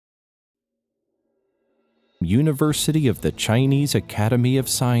University of the Chinese Academy of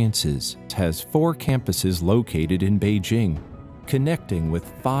Sciences has 4 campuses located in Beijing, connecting with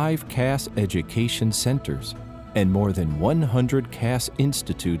 5 CAS education centers and more than 100 CAS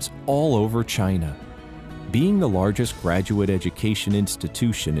institutes all over China. Being the largest graduate education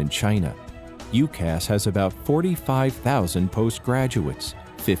institution in China, UCAS has about 45,000 postgraduates.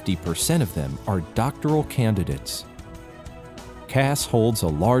 50% of them are doctoral candidates. CAS holds a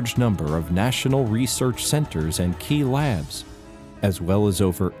large number of national research centers and key labs, as well as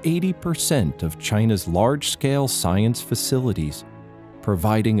over 80% of China's large-scale science facilities,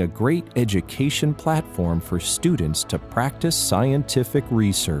 providing a great education platform for students to practice scientific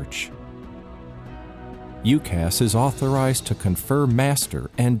research. UCAS is authorized to confer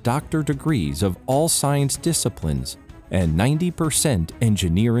master and doctor degrees of all science disciplines and 90%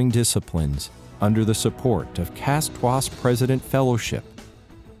 engineering disciplines under the support of CAS-TWAS President Fellowship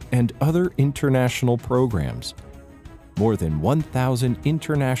and other international programs. More than 1,000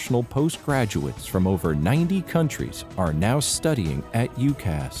 international postgraduates from over 90 countries are now studying at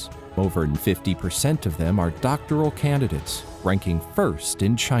UCAS. Over 50% of them are doctoral candidates, ranking first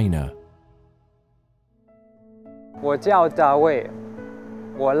in China. 我叫大卫，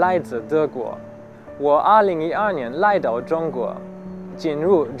我来自德国。我2012年来到中国，进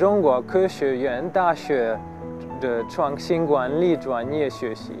入中国科学院大学的创新管理专业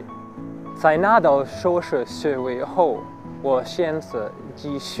学习。在拿到硕士学位后，我选择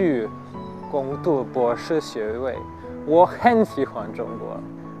继续攻读博士学位。我很喜欢中国，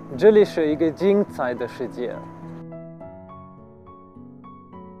这里是一个精彩的世界。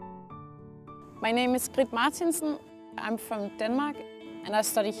 My name is Britt Martinsen. I'm from Denmark and I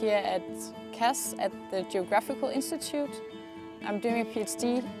study here at CAS at the Geographical Institute. I'm doing a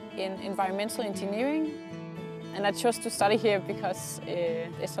PhD in environmental engineering and I chose to study here because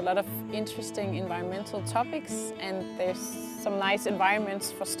there's a lot of interesting environmental topics and there's some nice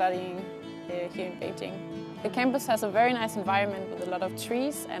environments for studying here in Beijing. The campus has a very nice environment with a lot of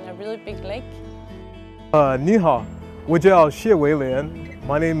trees and a really big lake. 你好，我叫谢维廉.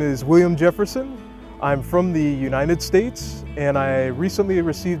 My name is William Jefferson. I'm from the United States and I recently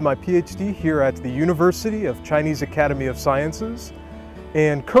received my PhD here at the University of Chinese Academy of Sciences.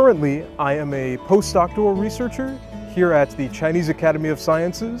 And currently I am a postdoctoral researcher here at the Chinese Academy of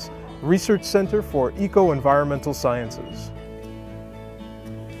Sciences Research Center for Eco-Environmental Sciences.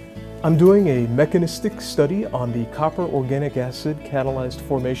 I'm doing a mechanistic study on the copper organic acid catalyzed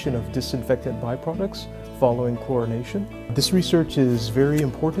formation of disinfectant byproducts following chlorination. This research is very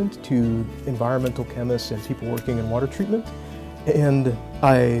important to environmental chemists and people working in water treatment, and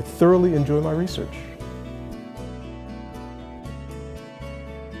I thoroughly enjoy my research.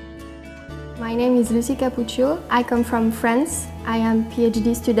 My name is Lucy Capuccio. I come from France. I am a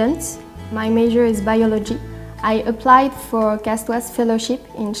PhD student. My major is biology. I applied for CAS-TWAS fellowship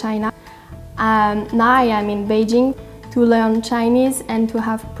in China. Now I am in Beijing to learn Chinese and to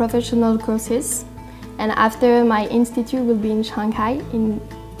have professional courses. And after my institute will be in Shanghai in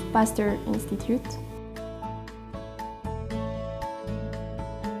Pasteur Institute.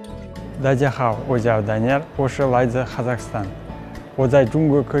 大家好，我叫 Daniel， 我是来自哈萨克斯坦。我在中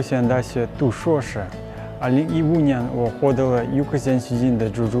国科学院大学读硕士。2015年，我获得了UCAS奖学金的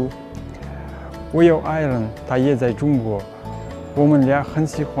资助。我有爱人，他也在中国，我们俩很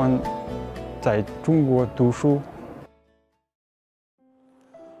喜欢在中国读书。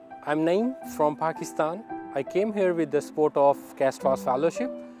 I'm Naeem from Pakistan. I came here with the support of CAS-TWAS Fellowship.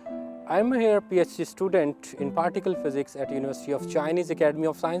 I'm here a PhD student in particle physics at University of Chinese Academy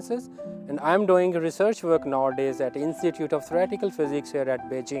of Sciences, and I'm doing research work nowadays at Institute of Theoretical Physics here at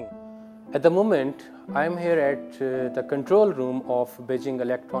Beijing. At the moment, I'm here at the control room of Beijing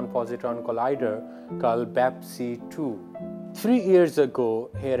Electron-Positron Collider called BEP-C2. 3 years ago,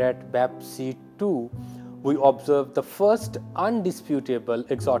 here at BEP-C2, we observed the first undisputable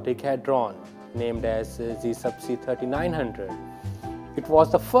exotic hadron named as Z-C 3900. It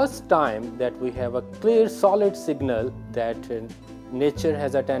was the first time that we have a clear solid signal that nature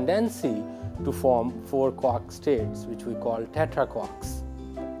has a tendency to form 4 quark states, which we call tetraquarks.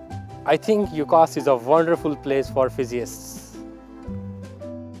 I think UCAS is a wonderful place for physicists.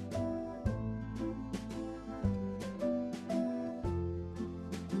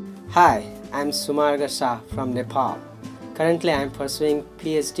 Hi, I'm Sumarga Shah from Nepal. Currently, I am pursuing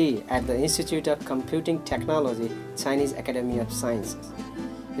PhD at the Institute of Computing Technology, Chinese Academy of Sciences.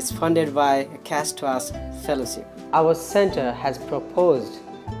 It's funded by a CAS-TWAS fellowship. Our center has proposed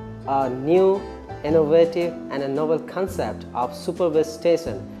a new, innovative and a novel concept of super base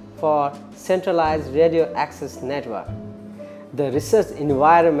station for centralized radio access network. The research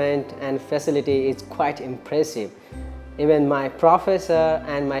environment and facility is quite impressive. Even my professor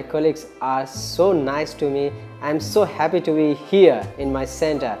and my colleagues are so nice to me. I'm so happy to be here in my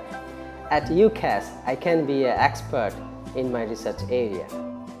center. At UCAS, I can be an expert in my research area.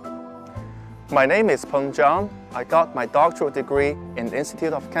 My name is Peng Zhang. I got my doctoral degree in the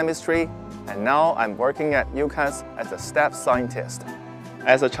Institute of Chemistry, and now I'm working at UCAS as a staff scientist.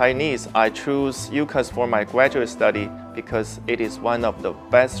 As a Chinese, I choose UCAS for my graduate study because it is one of the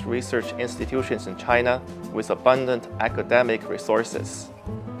best research institutions in China with abundant academic resources.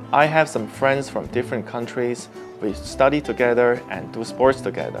 I have some friends from different countries. We study together and do sports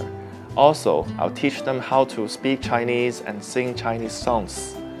together. Also, I'll teach them how to speak Chinese and sing Chinese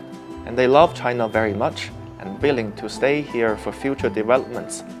songs. And they love China very much and willing to stay here for future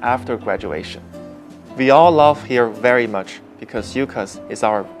developments after graduation. We all love here very much because UCAS is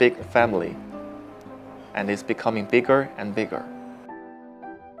our big family and is becoming bigger and bigger.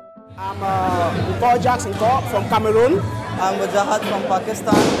 I'm Jackson from Cameroon. I'm Wajahat from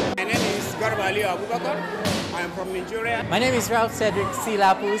Pakistan. My name is Garbali Abubakar. I am from Nigeria. My name is Ralph Cedric C.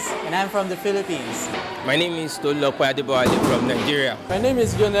 Lapus and I'm from the Philippines. My name is Tolo Kwadibali from Nigeria. My name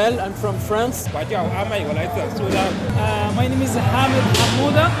is Lionel, I'm from France. My name is Hamid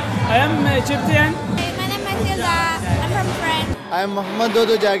Hamouda, I am Egyptian. My name is Matilda, I'm from France. I am Mohammad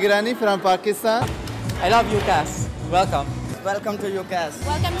Dodo Jagirani from Pakistan. I love UCAS. Welcome. Welcome to UCAS.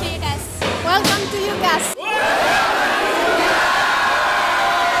 Welcome to UCAS. Welcome to UCAS.